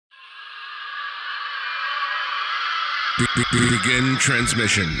Begin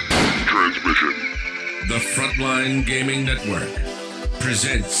transmission. The Frontline Gaming Network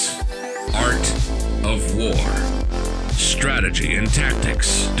presents Art of War. Strategy and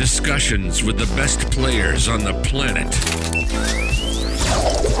tactics. Discussions with the best players on the planet.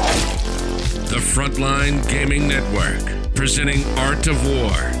 The Frontline Gaming Network presenting Art of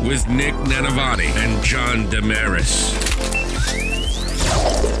War with Nick Nanavati and John Damaris.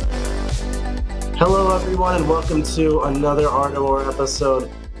 Hello, everyone, and welcome to another Art of War episode.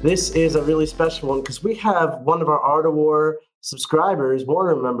 This is a really special one because we have one of our Art of War subscribers,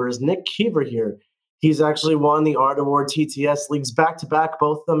 Warner members, Nick Keever here. He's actually won the Art of War TTS leagues back-to-back,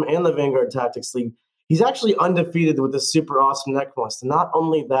 both of them, and the Vanguard Tactics League. He's actually undefeated with a super awesome Necronist. And not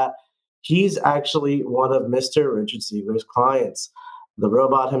only that, he's actually one of Mr. Richard Siegler's clients. The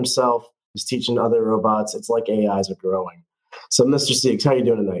robot himself is teaching other robots. It's like AIs are growing. So, Mr. Siegs, how are you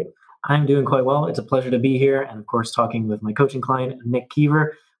doing tonight? I'm doing quite well. It's a pleasure to be here. And of course, talking with my coaching client, Nick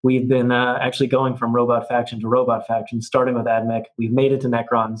Keever. We've been actually going from robot faction to robot faction, starting with AdMech. We've made it to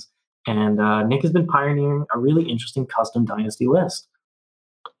Necrons. And Nick has been pioneering a really interesting custom dynasty list.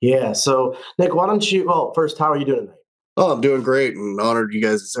 Yeah. So, Nick, why don't you, first, how are you doing tonight? Oh, I'm doing great and honored you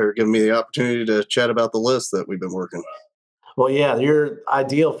guys are giving me the opportunity to chat about the list that we've been working on. Well, yeah, you're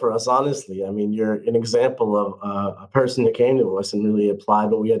ideal for us, honestly. I mean, you're an example of a person that came to us and really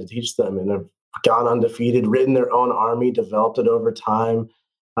applied what we had to teach them and have gone undefeated, written their own army, developed it over time.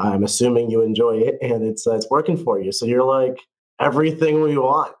 I'm assuming you enjoy it, and it's working for you. So you're like everything we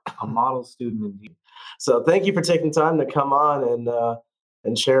want. A model student indeed. So thank you for taking time to come on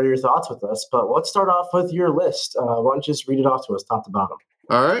and share your thoughts with us. But let's start off with your list. Why don't you just read it off to us, top to bottom?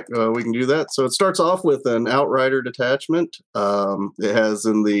 All right, we can do that. So it starts off with an Outrider detachment. It has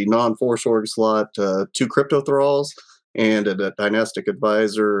in the non-force org slot 2 Crypto Thralls and a Dynastic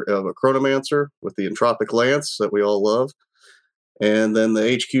Advisor of a Chronomancer with the Entropic Lance that we all love. And then the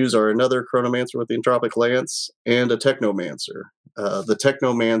HQs are another Chronomancer with the Entropic Lance and a Technomancer. The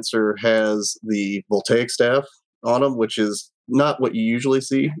Technomancer has the Voltaic Staff on them, which is not what you usually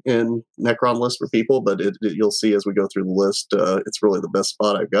see in Necron lists for people, but you'll see as we go through the list, it's really the best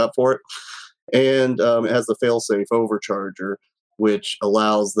spot I've got for it. And it has the failsafe Overcharger, which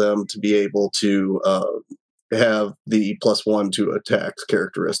allows them to be able to have the +1 to attacks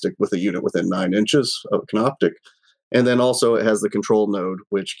characteristic with a unit within 9 inches of Canoptic. And then also it has the control node,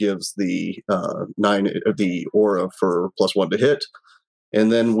 which gives the the aura for +1 to hit. And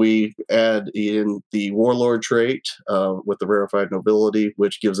then we add in the Warlord trait with the Rarefied Nobility,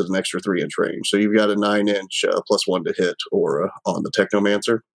 which gives it an extra 3-inch range. So you've got a 9-inch +1 to hit aura on the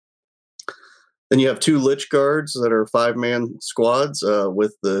Technomancer. Then you have 2 Lich Guards that are 5-man squads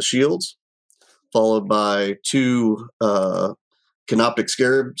with the shields, followed by 2 Canoptic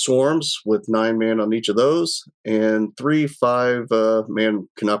Scarab Swarms with 9 man on each of those, and 3 5-man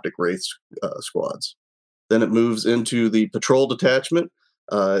Canoptic Wraith squads. Then it moves into the Patrol Detachment.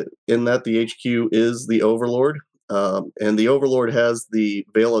 In that, the HQ is the Overlord, and the Overlord has the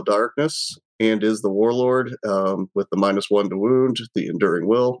Veil of Darkness and is the Warlord with the -1 to wound, the Enduring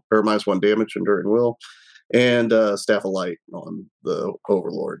Will, or -1 damage, Enduring Will, and Staff of Light on the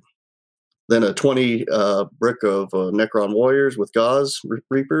Overlord. Then a 20 brick of Necron Warriors with Gauze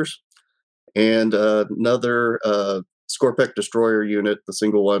Reapers, and another Scorpec Destroyer unit, the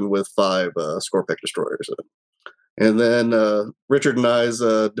single one with 5 Scorpec Destroyers in it. And then Richard and I's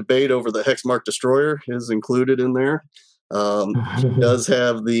debate over the Hexmark Destroyer is included in there. He does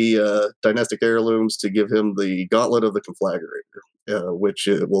have the Dynastic Heirlooms to give him the Gauntlet of the Conflagrator, which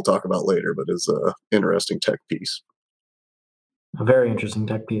we'll talk about later, but is an interesting tech piece. A very interesting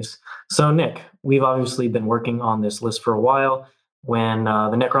tech piece. So, Nick, we've obviously been working on this list for a while. When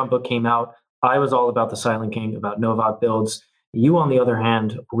the Necron book came out, I was all about the Silent King, about Novak builds. You, on the other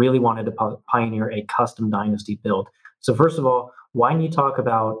hand, really wanted to pioneer a custom dynasty build. So first of all, why don't you talk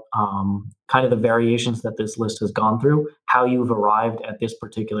about kind of the variations that this list has gone through, how you've arrived at this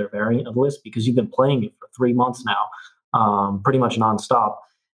particular variant of the list, because you've been playing it for 3 months now, pretty much nonstop.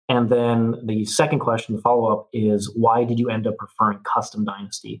 And then the second question, the follow-up, is why did you end up preferring custom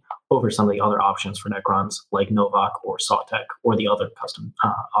dynasty over some of the other options for Necrons like Novak or Sawtech or the other custom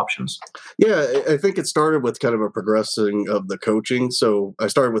options? Yeah, I think it started with kind of a progressing of the coaching. So I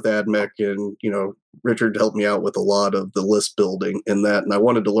started with AdMech, and Richard helped me out with a lot of the list building in that, and I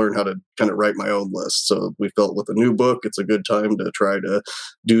wanted to learn how to kind of write my own list. So we felt with a new book, it's a good time to try to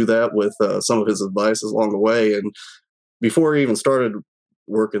do that with some of his advice along the way. And before I even started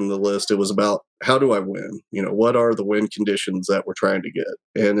working the list, it was about how do I win? What are the win conditions that we're trying to get?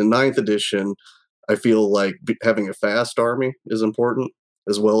 And in 9th edition, I feel like having a fast army is important,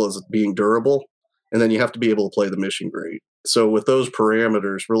 as well as being durable. and then you have to be able to play the mission great. So with those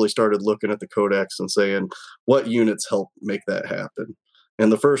parameters, really started looking at the codex and saying, what units help make that happen?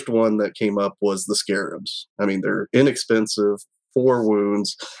 And the first one that came up was the Scarabs. I mean, they're inexpensive, 4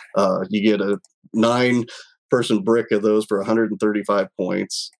 wounds. You get a 9-person brick of those for 135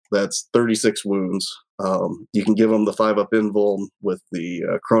 points. That's 36 wounds. You can give them the 5-up invuln with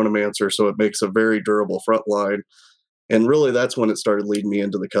the Chronomancer, so it makes a very durable front line. And really, that's when it started leading me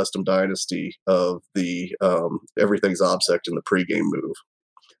into the custom dynasty of the everything's OBSEC in the pregame move.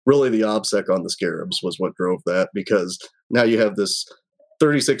 Really, the OBSEC on the Scarabs was what drove that, because now you have this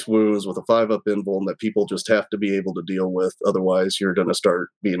 36 wounds with a 5-up invuln that people just have to be able to deal with. Otherwise, you're going to start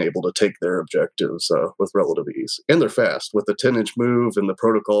being able to take their objectives with relative ease. And they're fast. With the 10-inch move and the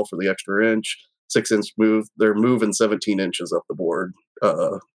protocol for the extra inch, 6-inch move, they're moving 17 inches up the board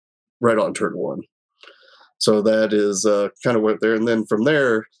right on turn 1. So that is kind of went there. And then from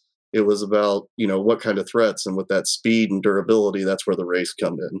there, it was about, what kind of threats. And with that speed and durability, that's where the race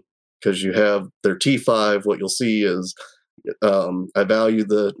come in. Because you have their T5, what you'll see is I value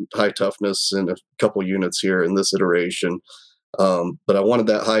the high toughness in a couple units here in this iteration. But I wanted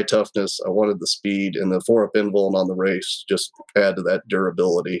that high toughness. I wanted the speed, and the 4-up invuln on the race just add to that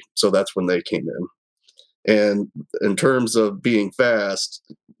durability. So that's when they came in. And in terms of being fast,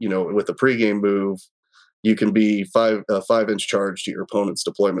 with the pregame move, you can be 5-inch charge to your opponent's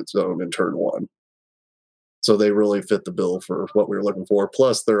deployment zone in turn 1. So they really fit the bill for what we were looking for.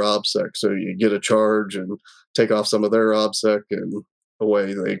 Plus, they're OBSEC, so you get a charge and take off some of their OBSEC, and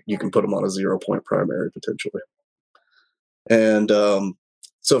away you can put them on a 0-point primary potentially. And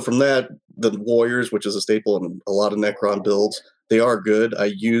so from that, the Warriors, which is a staple in a lot of Necron builds, they are good.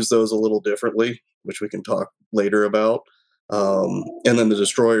 I use those a little differently, which we can talk later about. And then the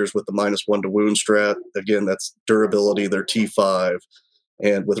Destroyers with the -1 to wound strat. Again, that's durability, they're T5.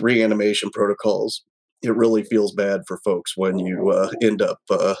 And with reanimation protocols, it really feels bad for folks when you end up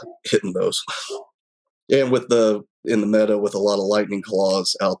hitting those. And in the meta with a lot of lightning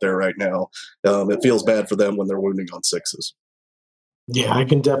claws out there right now, it feels bad for them when they're wounding on 6s. Yeah, I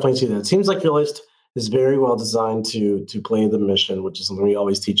can definitely see that. It seems like your list is very well designed to play the mission, which is something we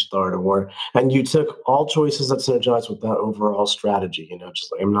always teach at the Art of War. And you took all choices that synergize with that overall strategy.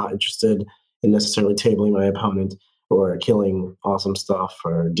 Just like, I'm not interested in necessarily tabling my opponent or killing awesome stuff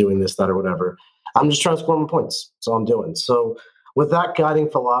or doing this, that, or whatever. I'm just trying to score more points. That's all I'm doing. So with that guiding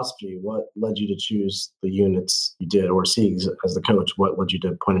philosophy, what led you to choose the units you did, or Siegs as the coach, what led you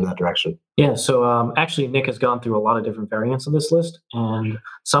to point in that direction? Yeah, so actually Nick has gone through a lot of different variants of this list, and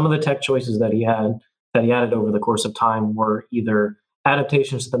some of the tech choices that he added over the course of time were either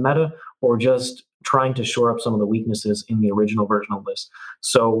adaptations to the meta or just trying to shore up some of the weaknesses in the original version of the list.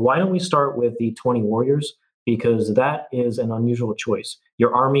 So why don't we start with the 20 Warriors, because that is an unusual choice.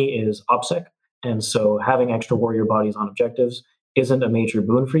 Your army is OBSEC, and so having extra warrior bodies on objectives isn't a major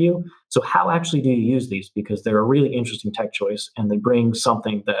boon for you. So how actually do you use these? Because they're a really interesting tech choice, and they bring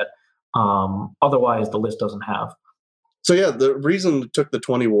something that otherwise the list doesn't have. So yeah, the reason I took the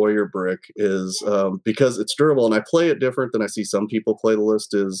 20 warrior brick is because it's durable, and I play it different than I see some people play the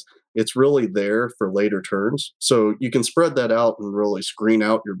list. Is it's really there for later turns, so you can spread that out and really screen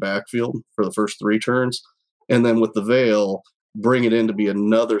out your backfield for the first 3 turns, and then with the veil, bring it in to be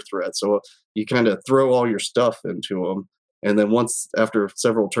another threat. So you kind of throw all your stuff into them, and then once after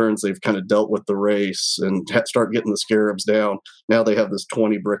several turns they've kind of dealt with the race and start getting the Scarabs down, now they have this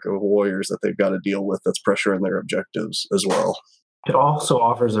 20 brick of warriors that they've got to deal with that's pressuring their objectives as well. It also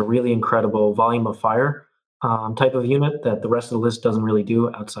offers a really incredible volume of fire type of unit that the rest of the list doesn't really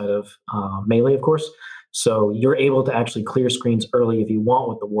do outside of melee, of course. So you're able to actually clear screens early if you want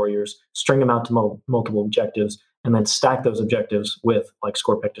with the warriors, string them out to multiple objectives, and then stack those objectives with like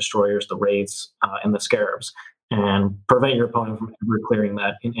Scorpec Destroyers, the Wraiths, and the Scarabs, and prevent your opponent from ever clearing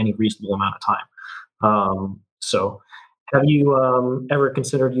that in any reasonable amount of time. So have you ever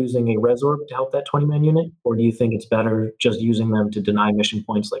considered using a Resorb to help that 20-man unit? Or do you think it's better just using them to deny mission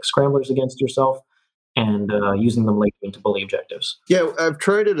points like Scramblers against yourself and using them late game to bully objectives? Yeah, I've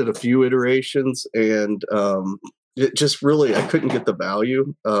tried it at a few iterations, and it just really, I couldn't get the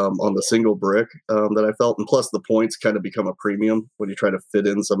value on the single brick that I felt. And plus the points kind of become a premium when you try to fit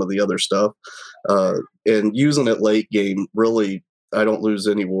in some of the other stuff. And using it late game, really, I don't lose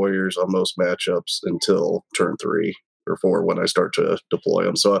any warriors on most matchups until turn 3 or 4 when I start to deploy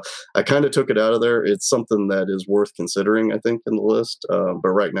them. So I kind of took it out of there. It's something that is worth considering, I think, in the list. But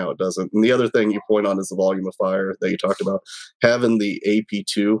right now it doesn't. And the other thing you point on is the volume of fire that you talked about. Having the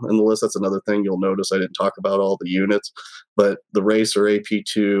AP2 in the list, that's another thing you'll notice. I didn't talk about all the units, but the Racer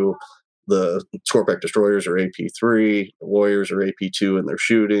AP2 The Scorpec destroyers are AP3, the warriors are AP2 in their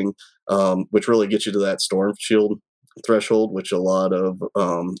shooting, which really gets you to that storm shield threshold, which a lot of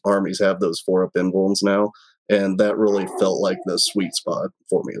armies have those 4-up invulns now. And that really felt like the sweet spot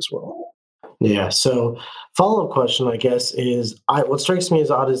for me as well. Yeah. So, follow-up question, I guess, is what strikes me as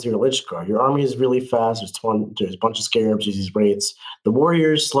odd is your Lich Guard. Your army is really fast. There's a bunch of scarabs, there's these wraiths. The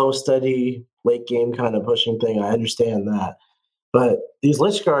warriors, slow, steady, late game kind of pushing thing. I understand that, but these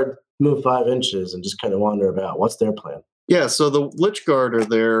Lich Guard move 5 inches and just kind of wander about. What's their plan? Yeah, so the Lich Guard are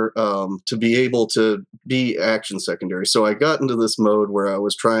there to be able to be action secondary. So I got into this mode where I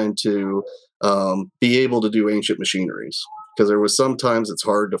was trying to be able to do ancient machineries, because there was sometimes it's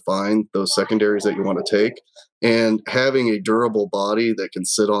hard to find those secondaries that you want to take. And having a durable body that can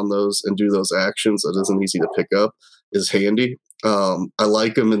sit on those and do those actions that isn't easy to pick up is handy. I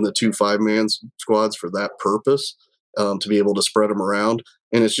like them in the 2 5-man squads for that purpose, to be able to spread them around.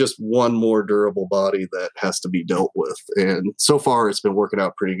 And it's just one more durable body that has to be dealt with. And so far, it's been working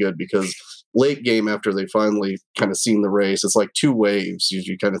out pretty good, because late game, after they finally kind of seen the race, it's like 2 waves.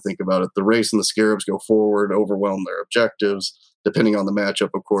 You kind of think about it. The race and the scarabs go forward, overwhelm their objectives, depending on the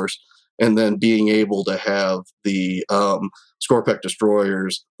matchup, of course. And then being able to have the Scorpec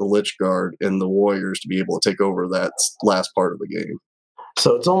destroyers, the Lich Guard, and the warriors to be able to take over that last part of the game.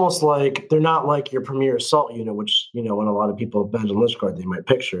 So it's almost like they're not like your premier assault unit, which, when a lot of people abandon Lich Guard, they might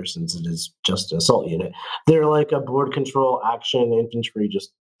picture, since it is just an assault unit. They're like a board control action infantry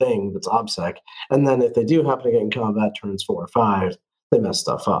just thing that's OBSEC. And then if they do happen to get in combat turns 4 or 5, they mess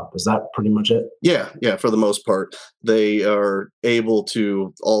stuff up. Is that pretty much it? Yeah, for the most part. They are able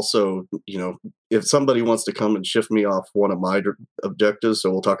to also, if somebody wants to come and shift me off one of my objectives,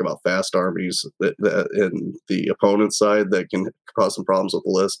 so we'll talk about fast armies that in the opponent's side that can cause some problems with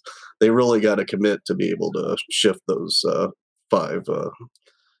the list, they really got to commit to be able to shift those 5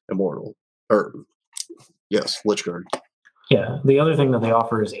 immortal, Lich Guard. Yeah, the other thing that they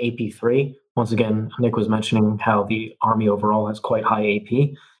offer is AP3. Once again, Nick was mentioning how the army overall has quite high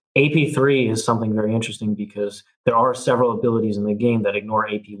AP. AP3 is something very interesting because there are several abilities in the game that ignore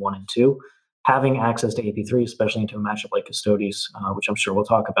AP1 and 2. Having access to AP3, especially into a matchup like Custodes, which I'm sure we'll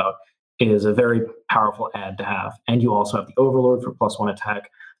talk about, is a very powerful add to have. And you also have the Overlord for +1 attack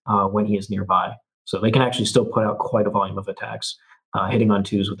when he is nearby. So they can actually still put out quite a volume of attacks. Hitting on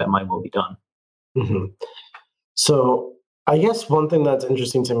 2s with that might well be done. Mm-hmm. So I guess one thing that's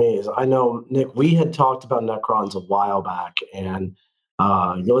interesting to me is, I know, Nick, we had talked about Necrons a while back, and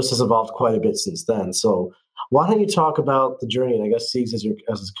your list has evolved quite a bit since then. So why don't you talk about the journey, and I guess Siegs as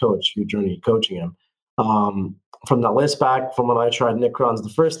his coach, your journey coaching him, from that list back from when I tried Necrons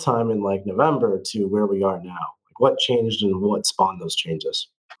the first time in like November to where we are now. Like, what changed and what spawned those changes?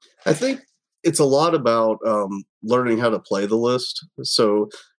 I think it's a lot about learning how to play the list. So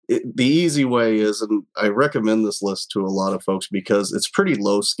the easy way is, and I recommend this list to a lot of folks because it's pretty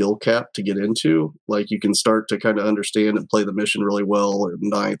low skill cap to get into. Like, you can start to kind of understand and play the mission really well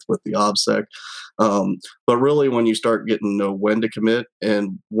in 9th with the OBSEC. But really, when you start getting to know when to commit,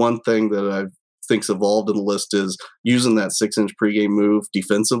 and one thing that I think's evolved in the list is using that 6-inch pregame move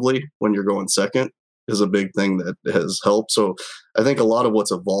defensively when you're going second is a big thing that has helped. So I think a lot of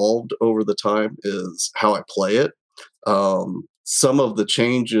what's evolved over the time is how I play it. Some of the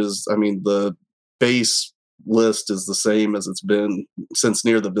changes, the base list is the same as it's been since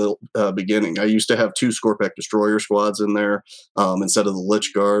near the beginning. I used to have 2 Scorpec destroyer squads in there instead of the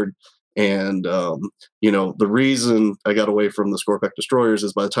Lich Guard. And, the reason I got away from the Scorpec destroyers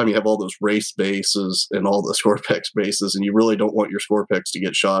is by the time you have all those race bases and all the Scorpex bases, and you really don't want your Scorpex to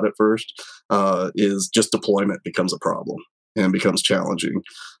get shot at first, is just deployment becomes a problem and becomes challenging.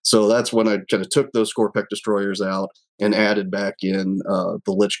 So that's when I kind of took those Scorpec destroyers out and added back in the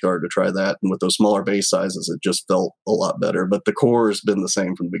Lich Guard to try that. And with those smaller base sizes, it just felt a lot better. But the core has been the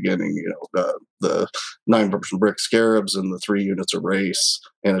same from the beginning. The 9 brick scarabs and the 3 units of race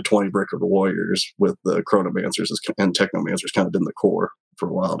and a 20 brick of the warriors with the chronomancers and technomancers kind of been the core for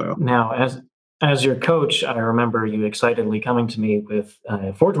a while now. Now, as your coach, I remember you excitedly coming to me with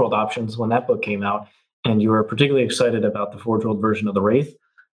Forge World options when that book came out. And you were particularly excited about the Forge World version of the Wraith,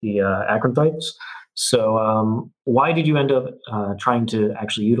 the Acranthites. So why did you end up trying to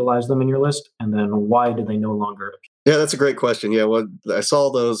actually utilize them in your list? And then why did they no longer appear? Yeah, that's a great question. Yeah, I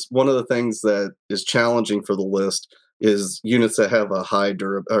saw those. One of the things that is challenging for the list is units that have a high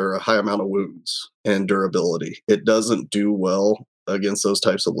amount of wounds and durability. It doesn't do well against those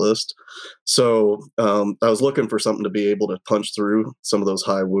types of lists. So I was looking for something to be able to punch through some of those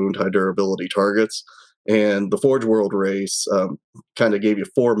high wound, high durability targets. And the Forge World race kind of gave you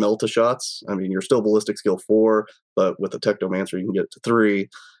 4 Melta shots. You're still ballistic skill 4, but with a Technomancer, you can get to 3.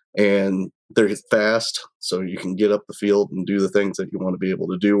 and they're fast, so you can get up the field and do the things that you want to be able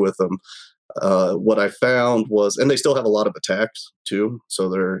to do with them. What I found was, and they still have a lot of attacks too, so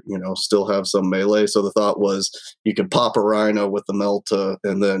they're, still have some melee. So the thought was you could pop a rhino with the Melta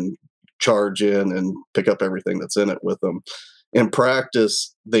and then charge in and pick up everything that's in it with them. In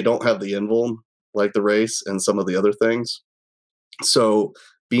practice, they don't have the invuln like the race and some of the other things. So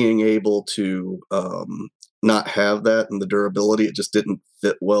being able to not have that and the durability, it just didn't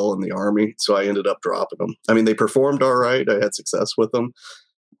fit well in the army. So I ended up dropping them. I mean, they performed all right. I had success with them.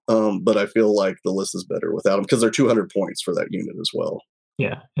 But I feel like the list is better without them because they're 200 points for that unit as well.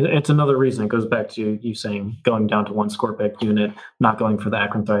 Yeah, it's another reason. It goes back to you saying going down to one Scorpec unit, not going for the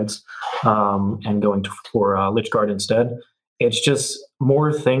Acranthites, and going for Lich-Guard instead. It's just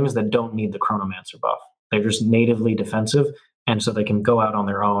more things that don't need the Chronomancer buff. They're just natively defensive, and so they can go out on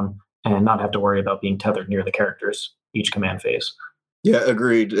their own and not have to worry about being tethered near the characters each command phase. Yeah,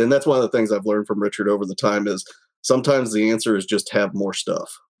 agreed. And that's one of the things I've learned from Richard over the time is sometimes the answer is just have more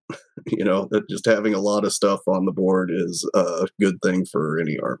stuff. That just having a lot of stuff on the board is a good thing for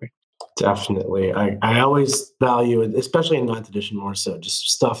any army. Definitely. I always value it, especially in 9th edition more so, just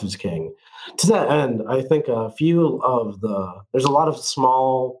stuff is king. To that end, I think there's a lot of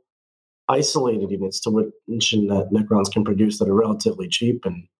small isolated units to mention that Necrons can produce that are relatively cheap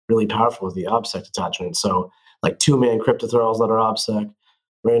and really powerful with the OBSEC attachment. So like 2-man Cryptothralls that are OBSEC,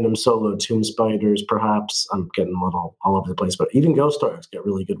 random solo Tomb Spiders, perhaps. I'm getting a little all over the place, but even Ghost Arcs get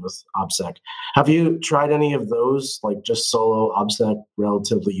really good with OBSEC. Have you tried any of those, like just solo OBSEC,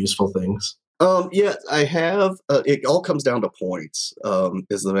 relatively useful things? Yeah, I have. It all comes down to points,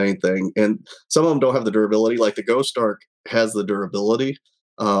 is the main thing. And some of them don't have the durability. Like the Ghost Arc has the durability,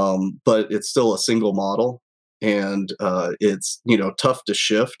 but it's still a single model. And it's, tough to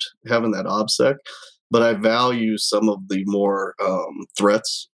shift having that OBSEC. But I value some of the more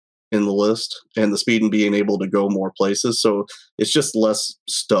threats in the list and the speed and being able to go more places. So it's just less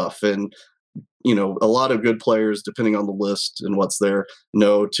stuff. And, a lot of good players, depending on the list and what's there,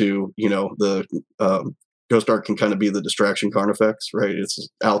 know to, the Ghost Arc can kind of be the distraction Carnifex, right? It's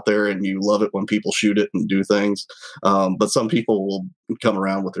out there and you love it when people shoot it and do things. But some people will come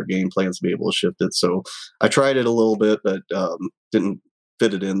around with their game plans to be able to shift it. So I tried it a little bit, but didn't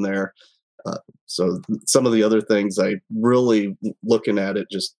fit it in there. So some of the other things I really looking at it,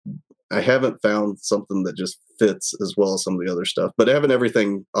 I haven't found something that just fits as well as some of the other stuff, but having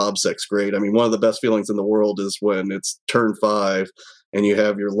everything OBSEC's great. I mean, one of the best feelings in the world is when it's turn 5 and you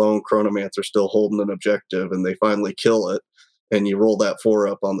have your lone Chronomancer still holding an objective and they finally kill it and you roll that 4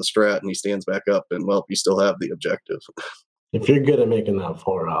 up on the strat and he stands back up and you still have the objective. If you're good at making that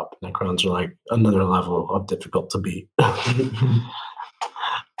 4 up, Necrons are like another level of difficult to beat.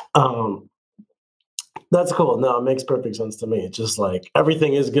 That's cool. No, it makes perfect sense to me. It's just like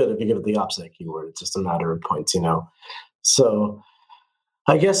everything is good if you give it the OBSEC keyword. It's just a matter of points, So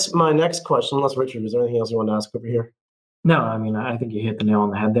I guess my next question, unless Richard, is there anything else you want to ask over here? No, I mean, I think you hit the nail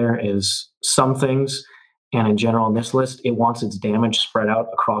on the head there. Is some things, and in general in this list, it wants its damage spread out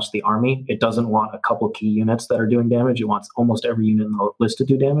across the army. It doesn't want a couple key units that are doing damage. It wants almost every unit in the list to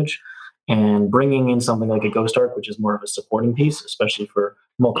do damage. And bringing in something like a Ghost Arc, which is more of a supporting piece, especially for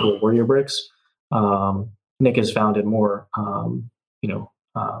multiple warrior bricks, Nick has found it more,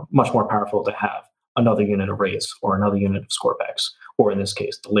 much more powerful to have another unit of Wraiths or another unit of Scorpex, or in this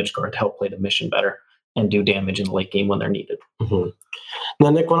case, the Lich-Guard to help play the mission better and do damage in the late game when they're needed. Mm-hmm.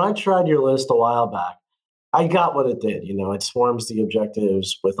 Now, Nick, when I tried your list a while back, I got what it did. It swarms the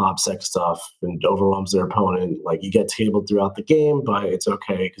objectives with OBSEC stuff and overwhelms their opponent. Like, you get tabled throughout the game, but it's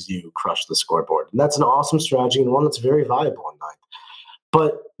okay because you crush the scoreboard. And that's an awesome strategy and one that's very valuable in 9th.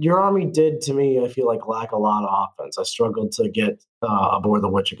 But your army did, to me, I feel like, lack a lot of offense. I struggled to get aboard the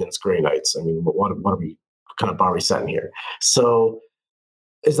Witch against Grey Knights. I mean, what are we kind of bar we setting here? So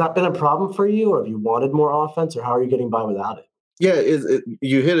has that been a problem for you, or have you wanted more offense, or how are you getting by without it? Yeah,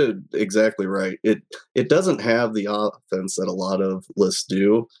 you hit it exactly right. It doesn't have the offense that a lot of lists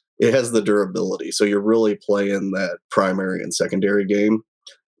do. It has the durability. So you're really playing that primary and secondary game.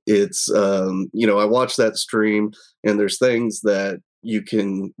 It's, I watched that stream, and there's things that you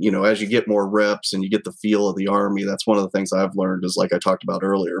can, as you get more reps and you get the feel of the army, that's one of the things I've learned is, like I talked about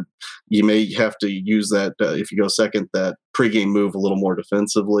earlier, you may have to use that, if you go second, that pregame move a little more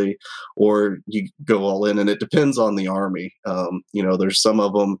defensively, or you go all in, and it depends on the army. There's some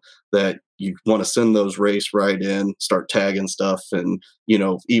of them that you want to send those race right in, start tagging stuff, and,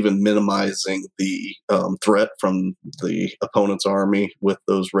 even minimizing the threat from the opponent's army with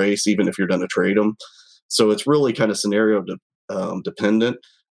those race, even if you're going to trade them. So it's really kind of scenario dependent.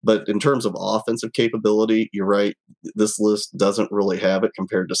 But in terms of offensive capability, you're right. This list doesn't really have it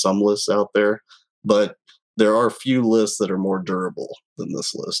compared to some lists out there. But there are a few lists that are more durable than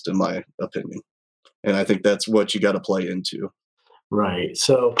this list, in my opinion. And I think that's what you got to play into. Right.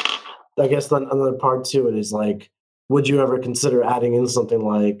 So I guess then another part to it is like, would you ever consider adding in something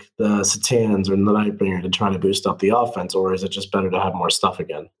like the Satans or the Nightbringer to try to boost up the offense, or is it just better to have more stuff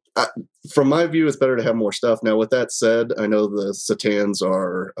again? From my view, it's better to have more stuff. Now, with that said, I know the Satans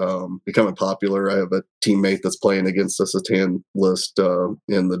are becoming popular. I have a teammate that's playing against the Satan list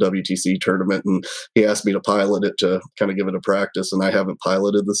in the WTC tournament, and he asked me to pilot it to kind of give it a practice, and I haven't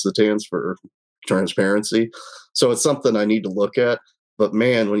piloted the Satans for transparency. So it's something I need to look at. But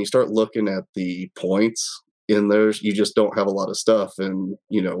man, when you start looking at the points in there, you just don't have a lot of stuff. And,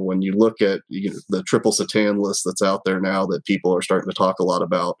 when you look at the triple Satan list that's out there now that people are starting to talk a lot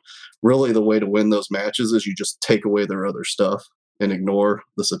about, really the way to win those matches is you just take away their other stuff and ignore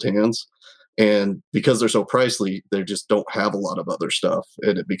the Satans. And because they're so pricey, they just don't have a lot of other stuff,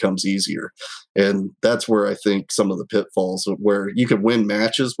 and it becomes easier. And that's where I think some of the pitfalls, where you could win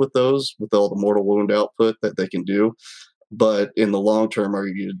matches with those, with all the mortal wound output that they can do. But in the long term, are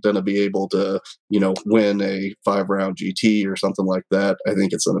you going to be able to, win a 5-round GT or something like that? I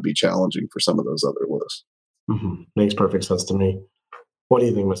think it's going to be challenging for some of those other lists. Mm-hmm. Makes perfect sense to me. What do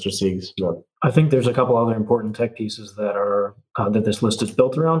you think, Mr. Siegs? No. I think there's a couple other important tech pieces that are that this list is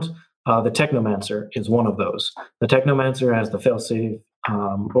built around. The Technomancer is one of those. The Technomancer has the failsafe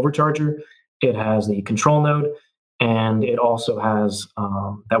overcharger. It has the control node, and it also has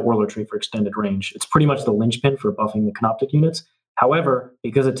that Warlord trait for extended range. It's pretty much the linchpin for buffing the Canoptic units. However,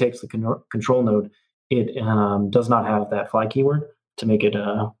 because it takes the control node, it does not have that fly keyword to make it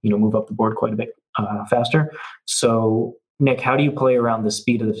move up the board quite a bit faster. So, Nick, how do you play around the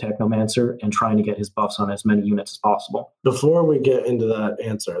speed of the Technomancer and trying to get his buffs on as many units as possible? Before we get into that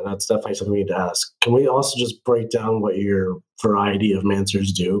answer, that's definitely something we need to ask. Can we also just break down what your variety of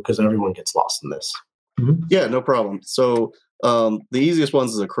Mancers do? Because everyone gets lost in this. Mm-hmm. Yeah, no problem. So the easiest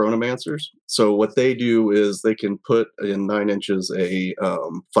ones is the Chronomancers. So what they do is they can put in 9 inches a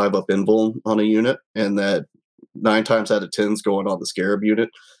 5-up invuln on a unit, and that 9 times out of 10 is going on the Scarab unit.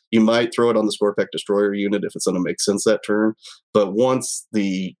 You might throw it on the Scorpek Destroyer unit if it's going to make sense that turn. But once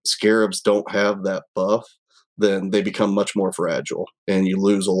the Scarabs don't have that buff, then they become much more fragile, and you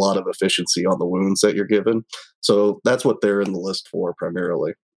lose a lot of efficiency on the wounds that you're given. So that's what they're in the list for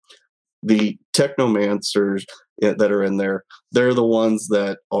primarily. The Technomancers that are in there, they're the ones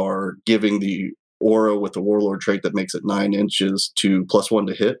that are giving the aura with the Warlord trait that makes it 9 inches to +1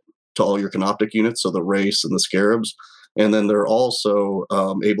 to hit to all your Canoptic units, so the Wraiths and the Scarabs. And then they're also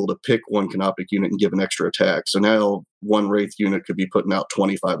able to pick one Canoptic unit and give an extra attack. So now one Wraith unit could be putting out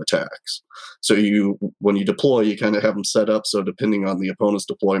 25 attacks. So when you deploy, you kind of have them set up so depending on the opponent's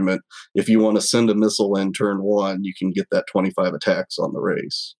deployment, if you want to send a missile in turn 1, you can get that 25 attacks on the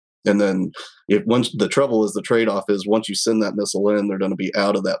race. And then the trouble is, the trade-off is once you send that missile in, they're going to be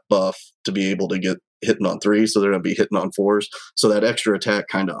out of that buff to be able to get hitting on 3, so they're going to be hitting on 4s. So that extra attack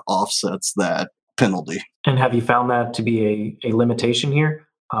kind of offsets that penalty. And have you found that to be a limitation here?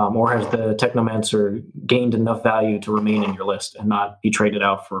 Or has the Technomancer gained enough value to remain in your list and not be traded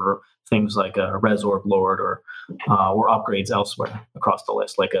out for things like a Resorb Lord or upgrades elsewhere across the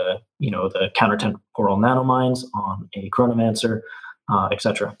list, like the counter-temporal nanomines on a Chronomancer,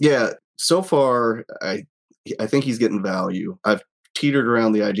 etc.? Yeah, so far, I think he's getting value. I've teetered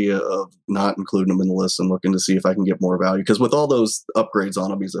around the idea of not including him in the list and looking to see if I can get more value, because with all those upgrades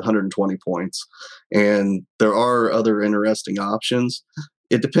on him, he's 120 points, and there are other interesting options.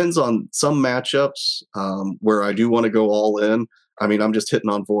 It depends on some matchups where I do want to go all in. I mean, I'm just hitting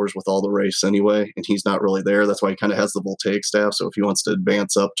on 4s with all the race anyway, and he's not really there. That's why he kind of has the Voltaic Staff. So if he wants to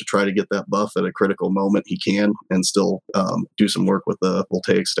advance up to try to get that buff at a critical moment, he can, and still do some work with the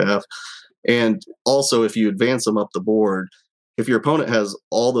Voltaic Staff. And also, if you advance him up the board, if your opponent has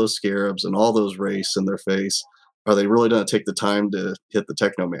all those Scarabs and all those race in their face, are they really going to take the time to hit the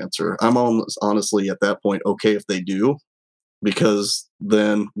Technomancer? I'm honestly at that point okay if they do, because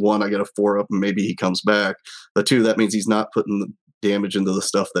then 1, I get a 4-up and maybe he comes back. But 2, that means he's not putting the damage into the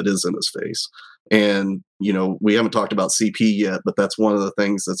stuff that is in his face. And, we haven't talked about CP yet, but that's one of the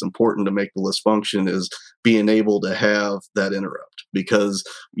things that's important to make the list function, is being able to have that interrupt. Because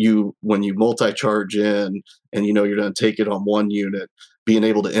when you multi-charge in and you're going to take it on one unit, being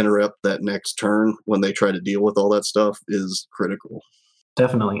able to interrupt that next turn when they try to deal with all that stuff is critical.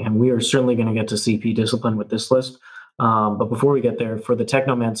 Definitely. And we are certainly going to get to CP discipline with this list. But before we get there, for the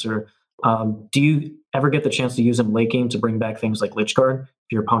Technomancer, do you ever get the chance to use him late game to bring back things like Lich Guard?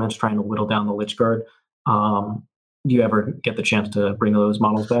 If your opponent's trying to whittle down the Lich Guard, Do you ever get the chance to bring those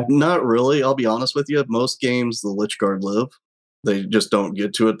models back? Not really. I'll be honest with you. Most games, the Lich Guard live. They just don't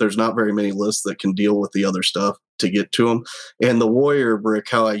get to it. There's not very many lists that can deal with the other stuff to get to them. And the Warrior Brick,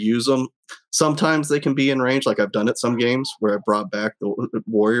 how I use them, sometimes they can be in range. Like I've done it some games where I brought back the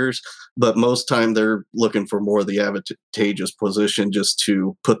Warriors, but most time they're looking for more of the advantageous position just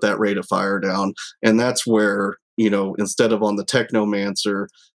to put that rate of fire down. And that's where, instead of on the Technomancer,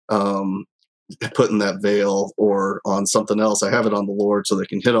 putting that veil or on something else, I have it on the Lord so they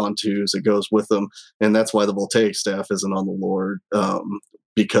can hit on twos. It goes with them. And that's why the Voltaic Staff isn't on the Lord,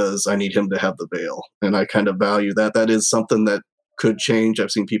 because I need him to have the veil. And I kind of value that. That is something that could change.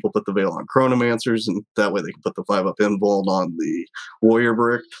 I've seen people put the veil on Chronomancers, and that way they can put the 5-up Invuln on the Warrior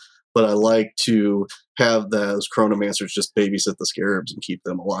Brick. But I like to have those Chronomancers just babysit the Scarabs and keep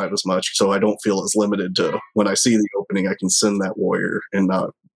them alive as much, so I don't feel as limited to when I see the opening, I can send that Warrior and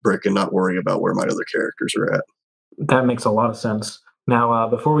not brick and not worry about where my other characters are at. That makes a lot of sense. Now,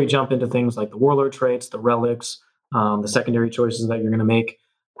 before we jump into things like the Warlord traits, the relics, the secondary choices that you're going to make,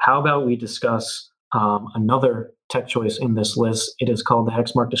 how about we discuss another tech choice in this list? It is called the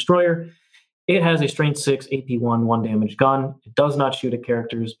Hexmark Destroyer. It has a Strength 6 AP1 1 damage gun. It does not shoot at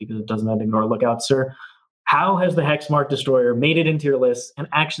characters because it does not ignore Lookout, sir. How has the Hexmark Destroyer made it into your list and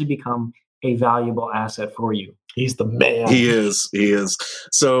actually become a valuable asset for you? He's the man. He is.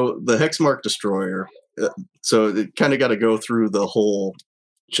 So the Hexmark Destroyer, so it kind of got to go through the whole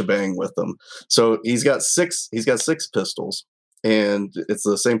shebang with them. So he's got six pistols, and it's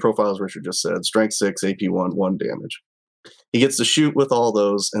the same profile as Richard just said. Strength 6, AP1, 1 damage. He gets to shoot with all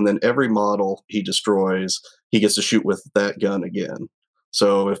those, and then every model he destroys, he gets to shoot with that gun again.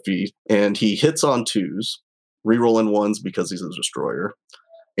 So if he hits on 2s, rerolling 1s because he's a destroyer.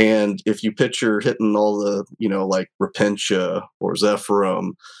 And if you picture hitting all the, like Repentia or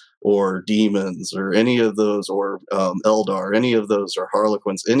Zephyrum or Demons or any of those, or Eldar, any of those, or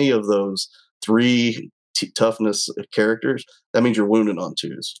Harlequins, any of those 3 toughness characters, that means you're wounded on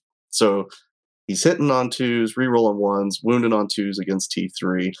 2s. So he's hitting on 2s, rerolling 1s, wounded on 2s against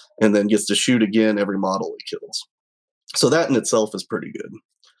T3, and then gets to shoot again every model he kills. So that in itself is pretty good.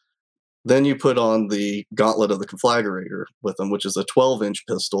 Then you put on the Gauntlet of the Conflagrator with him, which is a 12-inch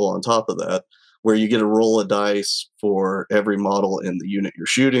pistol on top of that, where you get to roll a dice for every model in the unit you're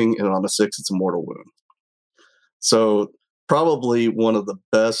shooting, and on a 6, it's a mortal wound. So probably one of the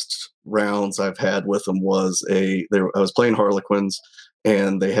best rounds I've had with him was I was playing Harlequins,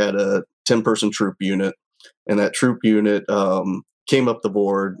 and they had a 10-person troop unit, and that troop unit came up the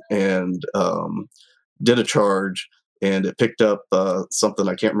board and did a charge. And it picked up something,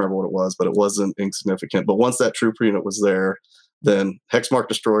 I can't remember what it was, but it wasn't insignificant. But once that troop unit was there, then Hexmark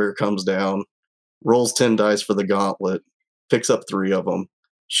Destroyer comes down, rolls 10 dice for the Gauntlet, picks up 3 of them,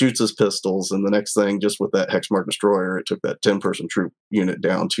 shoots his pistols, and the next thing, just with that Hexmark Destroyer, it took that 10-person troop unit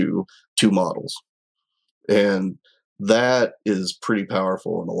down to 2 models. And that is pretty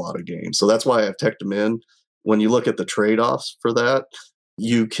powerful in a lot of games. So that's why I've teched them in. When you look at the trade-offs for that,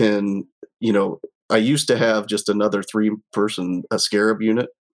 you can, I used to have just another 3-person Scarab unit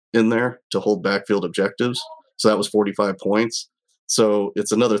in there to hold backfield objectives. So that was 45 points. So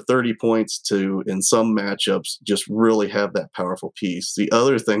it's another 30 points to, in some matchups, just really have that powerful piece. The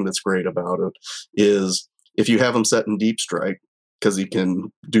other thing that's great about it is if you have him set in Deep Strike, because he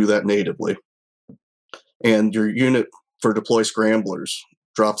can do that natively, and your unit for Deploy Scramblers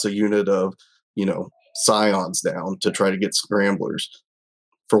drops a unit of, Scions down to try to get Scramblers.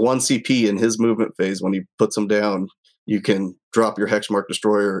 For 1 CP in his movement phase, when he puts them down, you can drop your Hexmark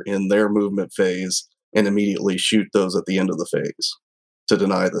Destroyer in their movement phase and immediately shoot those at the end of the phase to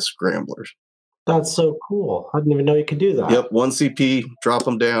deny the Scramblers. That's so cool. I didn't even know you could do that. Yep, 1 CP, drop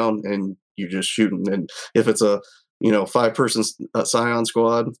them down, and you just shoot them. And if it's a 5-person Scion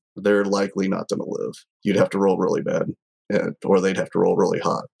squad, they're likely not going to live. You'd have to roll really bad, or they'd have to roll really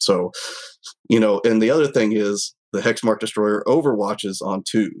hot. So, and the other thing is, the Hexmark Destroyer overwatches on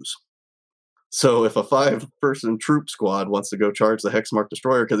 2s. So if a 5-person troop squad wants to go charge the Hexmark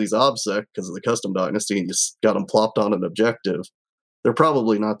Destroyer because he's OBSEC, because of the Custom Dynasty, and you got him plopped on an objective, they're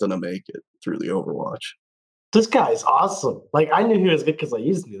probably not going to make it through the Overwatch. This guy's awesome. Like, I knew he was good because I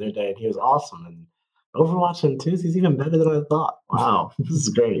used him the other day, and he was awesome. And Overwatch on 2s, he's even better than I thought. Wow, this is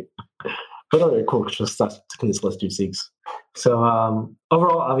great. What other cool stuff can this list do, Seeks? So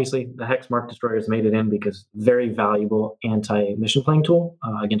overall, obviously, the Hexmark Destroyers made it in because very valuable anti-mission playing tool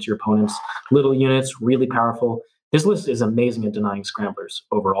against your opponents. Little units, really powerful. This list is amazing at denying Scramblers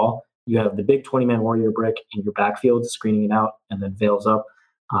overall. You have the big 20-man Warrior Brick in your backfield, screening it out, and then veils up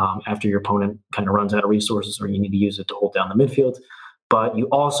after your opponent kind of runs out of resources or you need to use it to hold down the midfield. But you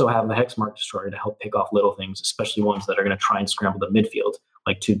also have the Hexmark Destroyer to help pick off little things, especially ones that are going to try and scramble the midfield,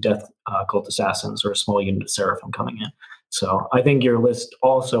 like 2 Death Cult Assassins or a small unit of Seraphim coming in. So I think your list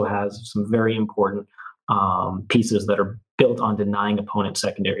also has some very important pieces that are built on denying opponent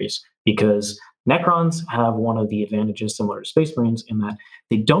secondaries, because Necrons have one of the advantages similar to Space Marines in that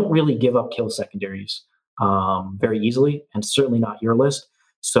they don't really give up kill secondaries very easily, and certainly not your list.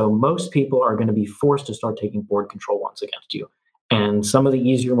 So most people are going to be forced to start taking board control ones against you. And some of the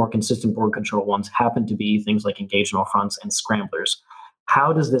easier, more consistent board control ones happen to be things like Engage on All Fronts and Scramblers.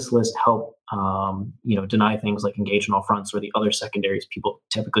 How does this list help deny things like Engage on All Fronts or the other secondaries people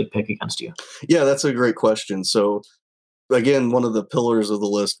typically pick against you? Yeah, that's a great question. So again, one of the pillars of the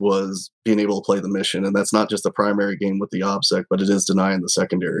list was being able to play the mission, and that's not just the primary game with the OBSEC, but it is denying the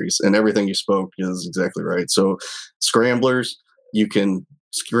secondaries. And everything you spoke is exactly right. So Scramblers, you can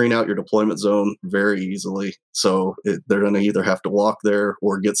screen out your deployment zone very easily. So they're going to either have to walk there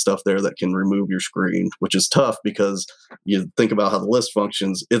or get stuff there that can remove your screen, which is tough because you think about how the list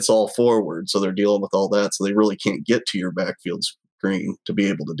functions. It's all forward, so they're dealing with all that. So they really can't get to your backfield screen to be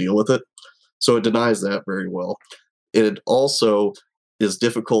able to deal with it. So it denies that very well. It also is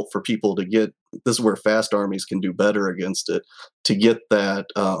difficult for people to get. This is where fast armies can do better against it, to get that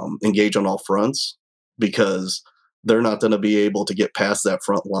Engage on All Fronts, because they're not going to be able to get past that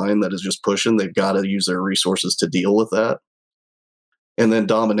front line that is just pushing. They've got to use their resources to deal with that. And then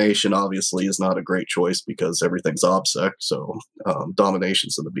Domination obviously is not a great choice because everything's OBSEC. So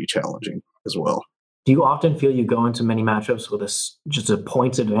Domination's going to be challenging as well. Do you often feel you go into many matchups with just a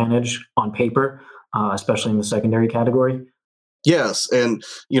points advantage on paper, especially in the secondary category? Yes. And,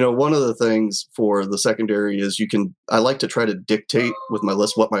 one of the things for the secondary is I like to try to dictate with my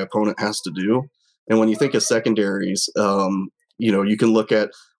list what my opponent has to do. And when you think of secondaries, you can look at,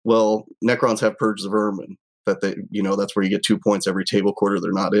 well, Necrons have Purge the Vermin, that that's where you get 2 points every table quarter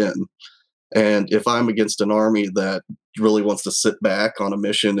they're not in. And if I'm against an army that really wants to sit back on a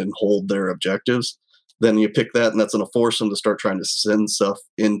mission and hold their objectives, then you pick that, and that's going to force them to start trying to send stuff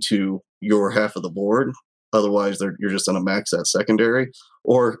into your half of the board. Otherwise, you're just going to max that secondary.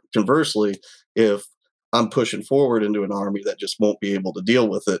 Or conversely, if I'm pushing forward into an army that just won't be able to deal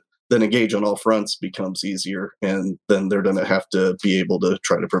with it, then Engage on All Fronts becomes easier, and then they're going to have to be able to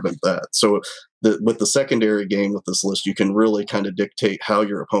try to prevent that. So with the secondary game with this list, you can really kind of dictate how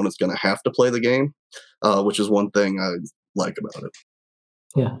your opponent's going to have to play the game, which is one thing I like about it.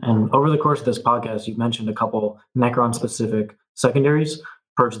 Yeah, and over the course of this podcast, you've mentioned a couple Necron-specific secondaries,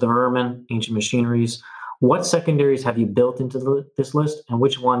 Purge the Vermin, Ancient Machineries. What secondaries have you built into this list, and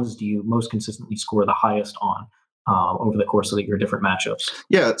which ones do you most consistently score the highest on over the course of your different matchups?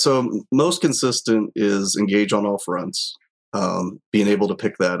 Yeah, so most consistent is Engage on All Fronts, being able to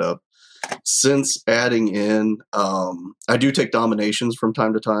pick that up. Since adding in, I do take Dominations from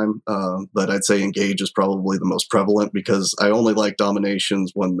time to time, but I'd say Engage is probably the most prevalent because I only like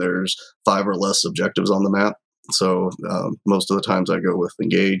Dominations when there's 5 or less objectives on the map. So most of the times I go with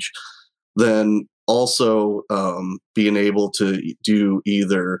Engage. Then also being able to do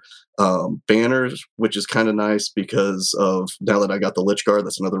either banners, which is kind of nice because of now that I got the Lich Guard,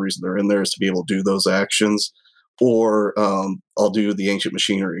 that's another reason they're in there, is to be able to do those actions. Or I'll do the Ancient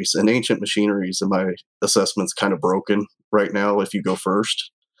Machineries. And Ancient Machineries, in my assessment's kind of broken right now if you go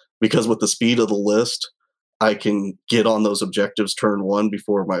first. Because with the speed of the list, I can get on those objectives turn 1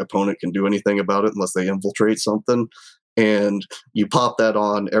 before my opponent can do anything about it unless they infiltrate something. And you pop that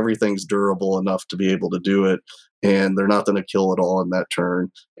on, everything's durable enough to be able to do it, and they're not going to kill it all in that turn.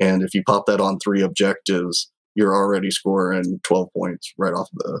 And if you pop that on 3 objectives, you're already scoring 12 points right off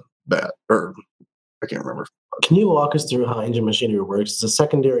the bat. Or I can't remember. Can you walk us through how Ancient Machinery works? It's a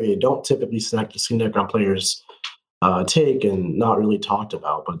secondary you don't typically see Necron players take and not really talked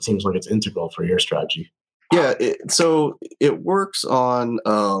about, but it seems like it's integral for your strategy. Yeah, so it works on,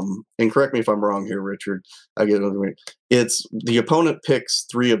 and correct me if I'm wrong here, Richard. It's the opponent picks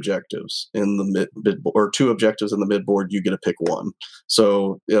 3 objectives in the mid or 2 objectives in the mid board. You get to pick 1.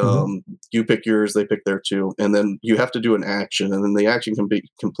 So you pick yours, they pick their 2, and then you have to do an action, and then the action can be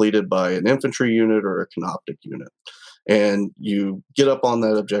completed by an infantry unit or a canoptic unit. And you get up on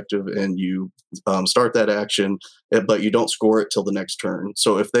that objective and you start that action, but you don't score it till the next turn.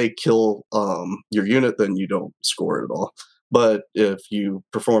 So if they kill your unit, then you don't score it at all. But if you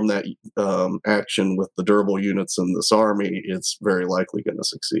perform that action with the durable units in this army, it's very likely going to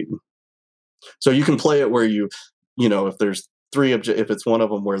succeed. So you can play it where if there's if it's one of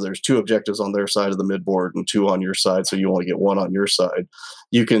them where there's 2 objectives on their side of the midboard and 2 on your side, so you only get 1 on your side,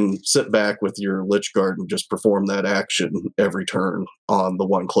 you can sit back with your Lich Guard and just perform that action every turn on the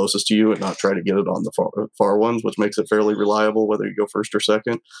one closest to you and not try to get it on the far ones, which makes it fairly reliable whether you go first or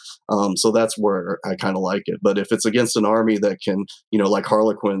second. So that's where I kind of like it. But if it's against an army that can, like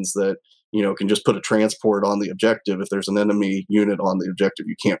Harlequins that, can just put a transport on the objective, if there's an enemy unit on the objective,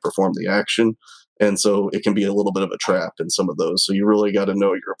 you can't perform the action. And so it can be a little bit of a trap in some of those. So you really got to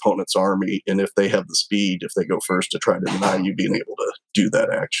know your opponent's army, and if they have the speed, if they go first, to try to deny you being able to do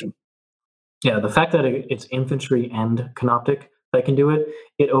that action. Yeah, the fact that it's infantry and Canoptic that can do it,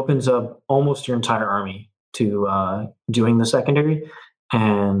 it opens up almost your entire army to doing the secondary.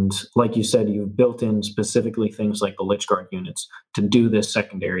 And like you said, you've built in specifically things like the Lich Guard units to do this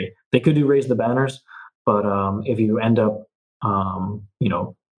secondary. They could do Raise the Banners, but if you end up,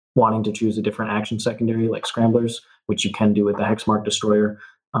 wanting to choose a different action secondary like Scramblers, which you can do with the Hexmark Destroyer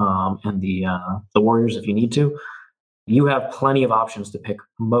and the Warriors if you need to, you have plenty of options to pick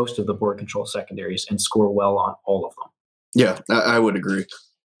most of the board control secondaries and score well on all of them. Yeah, I would agree.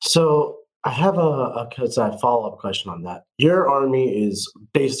 So I have a follow-up question on that. Your army is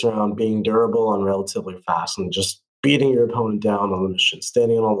based around being durable and relatively fast and just beating your opponent down on the mission,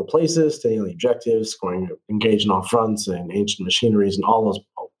 standing in all the places, staying on the objectives, scoring, engaging all fronts and ancient machineries and all those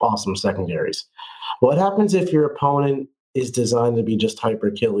awesome secondaries. What happens if your opponent is designed to be just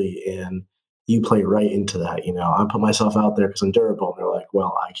hyper killy and you play right into that? I put myself out there because I'm durable, and they're like,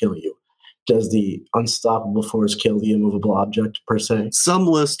 well, I kill you. Does the unstoppable force kill the immovable object per se? Some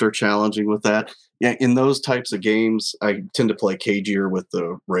lists are challenging with that. Yeah, in those types of games, I tend to play cagier with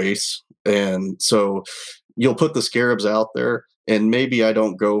the race. And so you'll put the Scarabs out there, and maybe I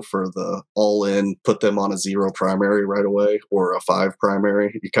don't go for the all-in, put them on a 0 primary right away or a 5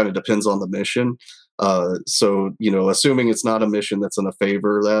 primary. It kind of depends on the mission. So, assuming it's not a mission that's in a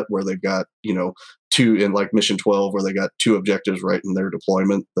favor of that, where they've got, 2 in like mission 12, where they got 2 objectives right in their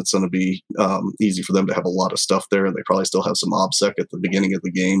deployment, that's going to be easy for them to have a lot of stuff there. And they probably still have some OBSEC at the beginning of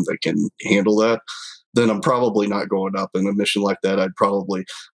the game that can handle that. Then I'm probably not going up in a mission like that. I'd probably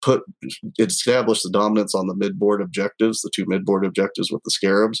establish the dominance on the midboard objectives, the 2 midboard objectives with the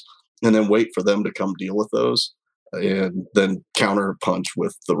Scarabs, and then wait for them to come deal with those, and then counter punch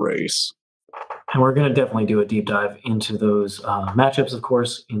with the race. And we're going to definitely do a deep dive into those matchups, of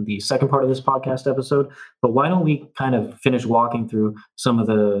course, in the second part of this podcast episode. But why don't we kind of finish walking through some of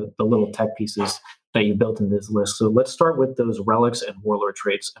the little tech pieces that you built in this list? So let's start with those relics and warlord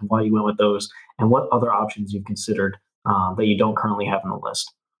traits and why you went with those and what other options you've considered that you don't currently have in the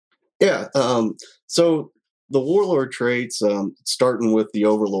list. Yeah. So the warlord traits, starting with the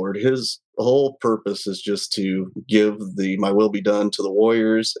overlord, his whole purpose is just to give the my will be done to the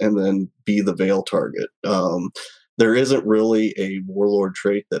warriors and then be the veil target. There isn't really a warlord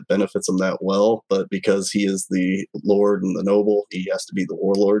trait that benefits him that well, but because he is the lord and the noble, he has to be the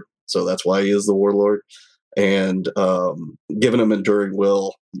warlord. So that's why he is the warlord. And giving him enduring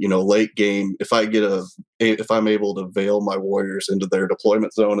will, late game, if I'm able to veil my warriors into their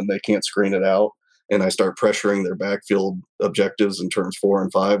deployment zone and they can't screen it out, and I start pressuring their backfield objectives in turns 4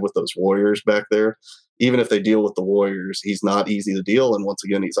 and 5 with those warriors back there, even if they deal with the warriors, he's not easy to deal. And once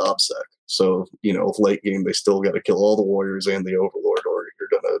again, he's OBSEC. So, late game, they still got to kill all the warriors and the overlord, or you're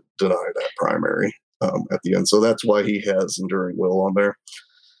going to deny that primary at the end. So that's why he has enduring will on there.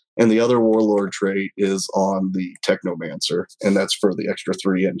 And the other warlord trait is on the Technomancer, and that's for the extra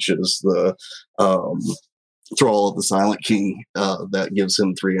 3 inches, the Thrall of the Silent King, that gives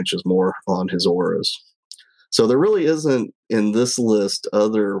him 3 inches more on his auras. So there really isn't in this list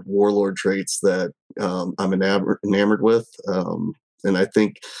other warlord traits that I'm enamored with. And I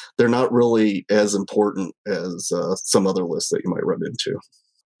think they're not really as important as some other lists that you might run into.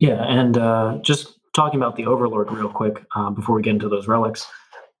 Yeah, and just talking about the overlord real quick before we get into those relics,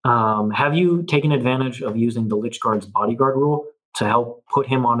 have you taken advantage of using the Lich Guard's bodyguard rule to help put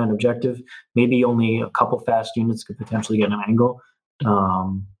him on an objective? Maybe only a couple fast units could potentially get an angle,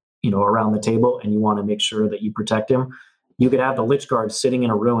 around the table, and you want to make sure that you protect him. You could have the Lich Guard sitting in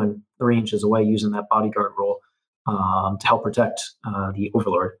a ruin 3 inches away using that bodyguard rule to help protect the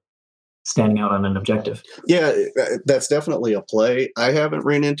overlord standing out on an objective. Yeah, that's definitely a play. I haven't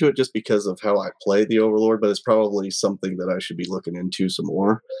ran into it just because of how I play the overlord, but it's probably something that I should be looking into some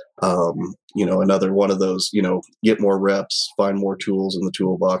more. Another one of those, get more reps, find more tools in the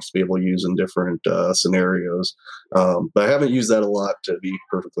toolbox to be able to use in different scenarios. But I haven't used that a lot, to be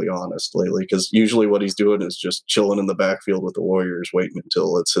perfectly honest, lately, because usually what he's doing is just chilling in the backfield with the warriors, waiting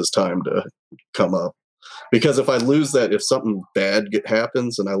until it's his time to come up. Because if I lose that, if something bad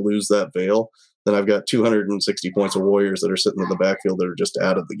happens and I lose that veil, then I've got 260 points of warriors that are sitting in the backfield that are just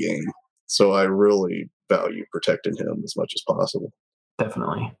out of the game. So I really value protecting him as much as possible.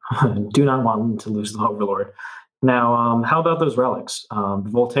 Definitely. Do not want him to lose the Overlord. Now, how about those relics? The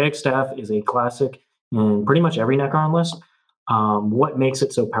Voltaic Staff is a classic in pretty much every Necron list. What makes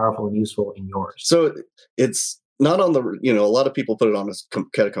it so powerful and useful in yours? So it's not on the, a lot of people put it on a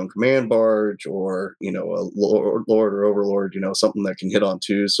Catacomb Command Barge or, a Lord or Overlord, something that can hit on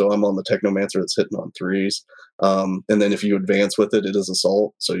 2s. So I'm on the Technomancer that's hitting on 3s. And then if you advance with it, it is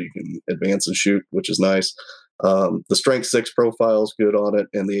Assault. So you can advance and shoot, which is nice. The Strength 6 profile is good on it,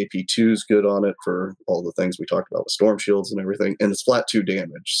 and the AP2 is good on it for all the things we talked about with Storm Shields and everything. And it's flat 2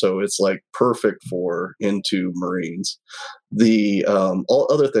 damage, so it's like perfect for into Marines. The all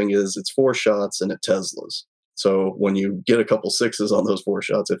other thing is it's 4 shots and it Teslas. So when you get a couple 6s on those 4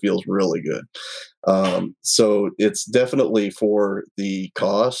 shots, it feels really good. So it's definitely for the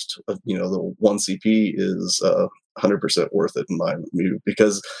cost of, the 1 CP is 100% worth it in my view,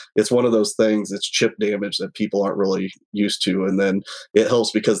 because it's one of those things, it's chip damage that people aren't really used to. And then it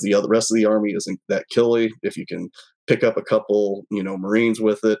helps because the rest of the army isn't that killy. If you can pick up a couple, Marines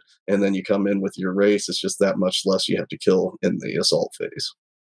with it, and then you come in with your race, it's just that much less you have to kill in the assault phase.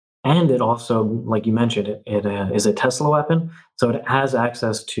 And it also, like you mentioned, it is a Tesla weapon. So it has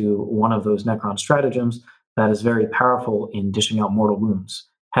access to one of those Necron stratagems that is very powerful in dishing out mortal wounds.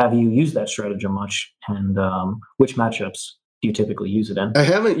 Have you used that stratagem much? And which matchups do you typically use it in? I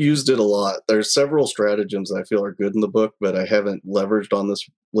haven't used it a lot. There's several stratagems that I feel are good in the book, but I haven't leveraged on this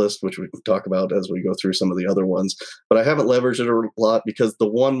list, which we can talk about as we go through some of the other ones. But I haven't leveraged it a lot because the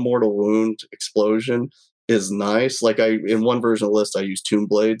one mortal wound explosion is nice. Like in one version of the list, I used Tomb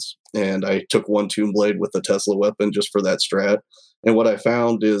Blades, and I took 1 Tomb Blade with the Tesla weapon just for that strat. And what I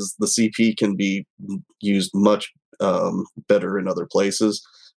found is the CP can be used much better in other places,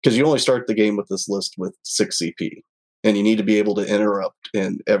 because you only start the game with this list with 6 CP, and you need to be able to interrupt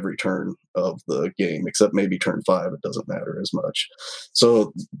in every turn of the game, except maybe turn 5. It doesn't matter as much.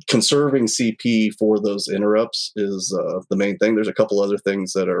 So conserving CP for those interrupts is the main thing. There's a couple other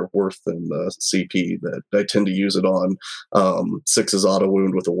things that are worth in the CP that I tend to use it on. 6's auto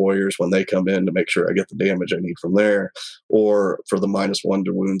wound with the warriors when they come in to make sure I get the damage I need from there, or for the -1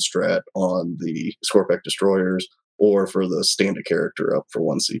 to wound strat on the Scorpek destroyers, or for the stand a character up for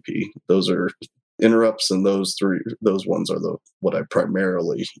 1 CP. Those are interrupts, and those ones are what I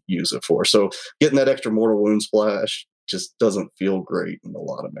primarily use it for. So getting that extra mortal wound splash just doesn't feel great in a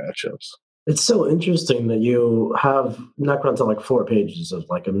lot of matchups. It's so interesting that you have Necrons on like 4 pages of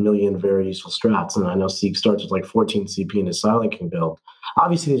like a million very useful strats, and I know Sieg starts with like 14 CP in his Silent King build.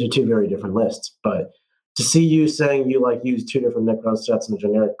 Obviously, these are 2 very different lists, but to see you saying you like use 2 different Necron strats in the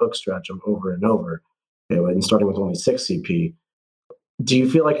generic book stratagem over and over, and starting with only 6 CP, do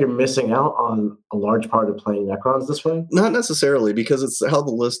you feel like you're missing out on a large part of playing Necrons this way? Not necessarily, because it's how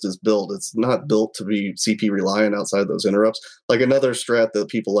the list is built. It's not built to be CP reliant outside those interrupts. Like another strat that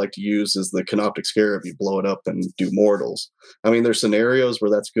people like to use is the Canoptic Scarab. You blow it up and do mortals. I mean, there's scenarios where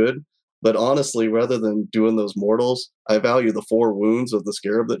that's good, but honestly, rather than doing those mortals, I value the 4 wounds of the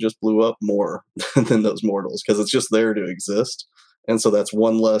Scarab that just blew up more than those mortals, because it's just there to exist. And so that's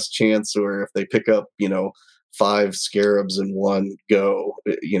one less chance where if they pick up, 5 scarabs in one go,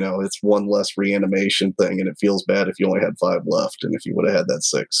 it's one less reanimation thing, and it feels bad if you only had 5 left and if you would have had that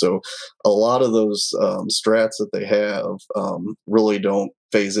 6. So a lot of those strats that they have really don't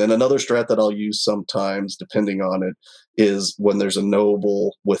phase in. Another strat that I'll use sometimes, depending on it, is when there's a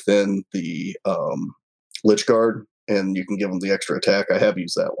noble within the Lich Guard, and you can give them the extra attack. I have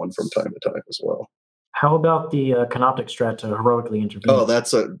used that one from time to time as well. How about the Canoptic strat to heroically intervene? Oh,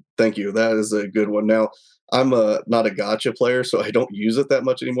 thank you. That is a good one. Now, I'm not a gotcha player, so I don't use it that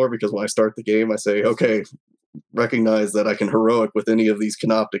much anymore, because when I start the game, I say, okay, recognize that I can heroic with any of these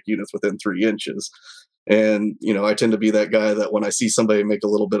Canoptic units within 3 inches. And, I tend to be that guy that when I see somebody make a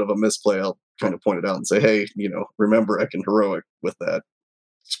little bit of a misplay, I'll kind of point it out and say, hey, remember, I can heroic with that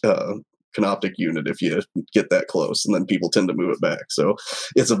Canoptic unit if you get that close. And then people tend to move it back. So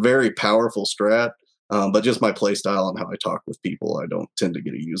it's a very powerful strat. But just my play style and how I talk with people, I don't tend to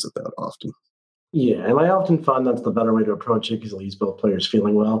get to use it that often. Yeah, and I often find that's the better way to approach it, because it leaves both players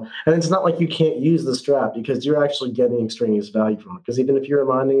feeling well. And it's not like you can't use the strat, because you're actually getting extraneous value from it. Because even if you're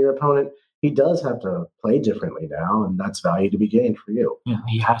reminding your opponent, he does have to play differently now, and that's value to be gained for you. Yeah,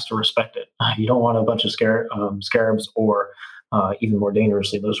 he has to respect it. You don't want a bunch of scarabs or even more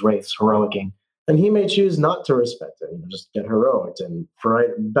dangerously, those wraiths heroicing. And he may choose not to respect it, just get heroic. And for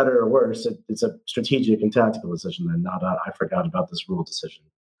better or worse, it's a strategic and tactical decision, and not I forgot about this rule decision.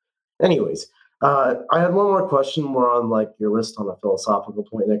 Anyways, I had one more question more on like your list on a philosophical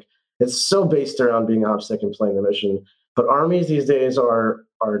point, Nick. It's so based around being OBSEC and playing the mission. But armies these days are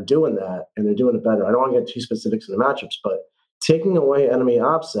doing that, and they're doing it better. I don't want to get too specifics in the matchups, but taking away enemy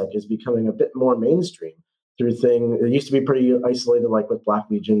OBSEC is becoming a bit more mainstream through things. It used to be pretty isolated, like with Black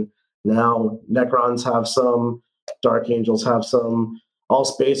Legion. Now Necrons have some, Dark Angels have some, all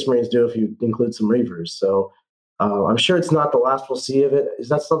Space Marines do if you include some Reavers. So I'm sure it's not the last we'll see of it. Is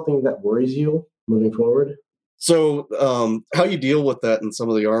that something that worries you moving forward? So how you deal with that in some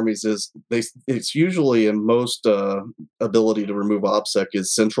of the armies is it's usually in most ability to remove OBSEC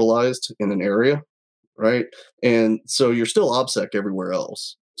is centralized in an area, right? And so you're still OBSEC everywhere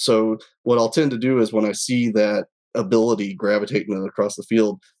else. So what I'll tend to do is when I see that ability gravitating across the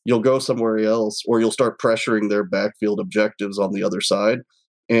field, you'll go somewhere else, or you'll start pressuring their backfield objectives on the other side.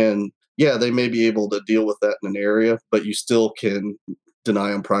 And yeah, they may be able to deal with that in an area, but you still can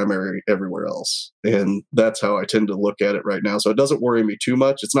deny them primary everywhere else. And that's how I tend to look at it right now. So it doesn't worry me too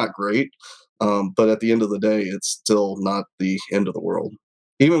much. It's not great. But at the end of the day, it's still not the end of the world.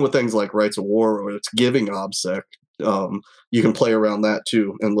 Even with things like Rights of War, or it's giving OBSEC, you can play around that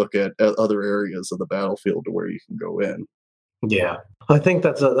too and look at other areas of the battlefield to where you can go in. Yeah, I think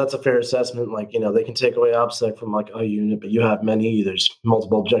that's a fair assessment. Like, they can take away OBSEC from like a unit, but you have many. There's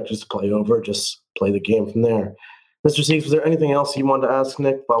multiple objectives to play over. Just play the game from there. Mr. Seeks, was there anything else you wanted to ask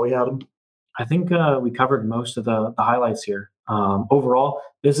Nick while we had him? I think we covered most of the highlights here. Overall,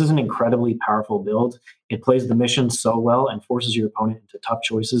 this is an incredibly powerful build. It plays the mission so well and forces your opponent into tough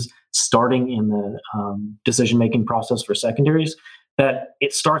choices, starting in the decision-making process for secondaries, that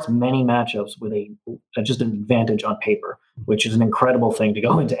it starts many matchups with just an advantage on paper, which is an incredible thing to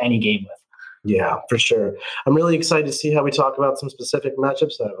go into any game with. Yeah, for sure. I'm really excited to see how we talk about some specific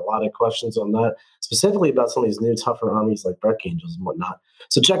matchups. I have a lot of questions on that, specifically about some of these new tougher armies like Dark Angels and whatnot.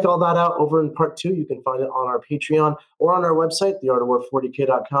 So check all that out over in part 2. You can find it on our Patreon or on our website,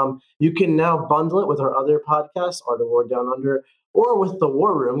 theartofwar40k.com. You can now bundle it with our other podcasts, Art of War Down Under, or with the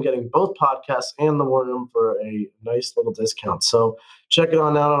War Room, getting both podcasts and the War Room for a nice little discount. So check it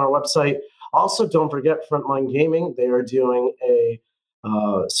on out on our website. Also, don't forget Frontline Gaming. They are doing a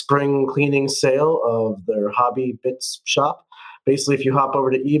spring cleaning sale of their hobby bits shop. Basically, if you hop over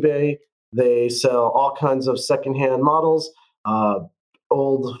to eBay, they sell all kinds of secondhand models,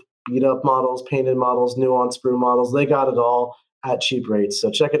 old beat up models, painted models, nuanced sprue models. They got it all at cheap rates. So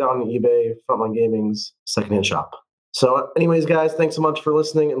check it out on eBay, Frontline Gaming's secondhand shop. So anyways, guys, thanks so much for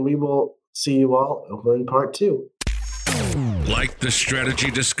listening, and we will see you all over in part 2. Like the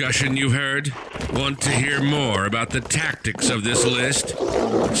strategy discussion you heard? Want to hear more about the tactics of this list?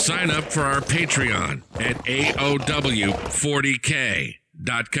 Sign up for our Patreon at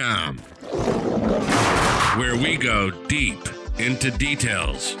AOW40k.com, where we go deep into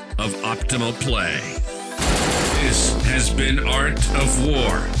details of optimal play. This has been Art of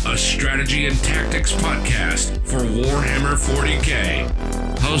War, a strategy and tactics podcast for Warhammer 40k.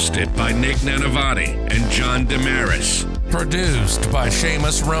 Hosted by Nick Nanavati and John Damaris. Produced by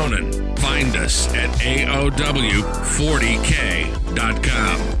Seamus Ronan. Find us at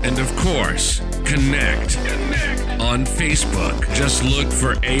AOW40k.com. And of course, connect on Facebook. Just look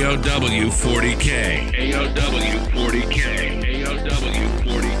for AOW40k. AOW40k.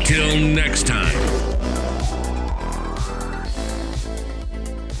 AOW40k. Till next time.